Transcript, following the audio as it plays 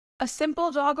A simple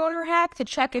dog owner hack to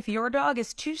check if your dog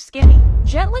is too skinny.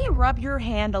 Gently rub your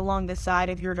hand along the side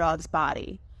of your dog's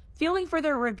body, feeling for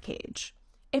their rib cage.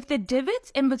 If the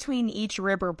divots in between each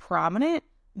rib are prominent,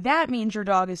 that means your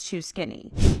dog is too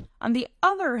skinny. On the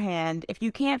other hand, if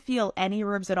you can't feel any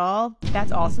ribs at all,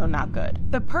 that's also not good.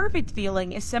 The perfect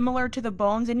feeling is similar to the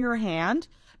bones in your hand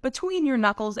between your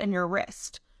knuckles and your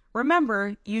wrist.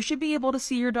 Remember, you should be able to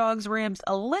see your dog's ribs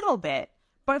a little bit,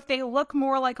 but if they look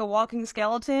more like a walking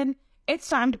skeleton, it's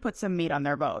time to put some meat on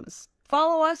their bones.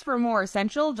 Follow us for more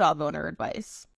essential dog owner advice.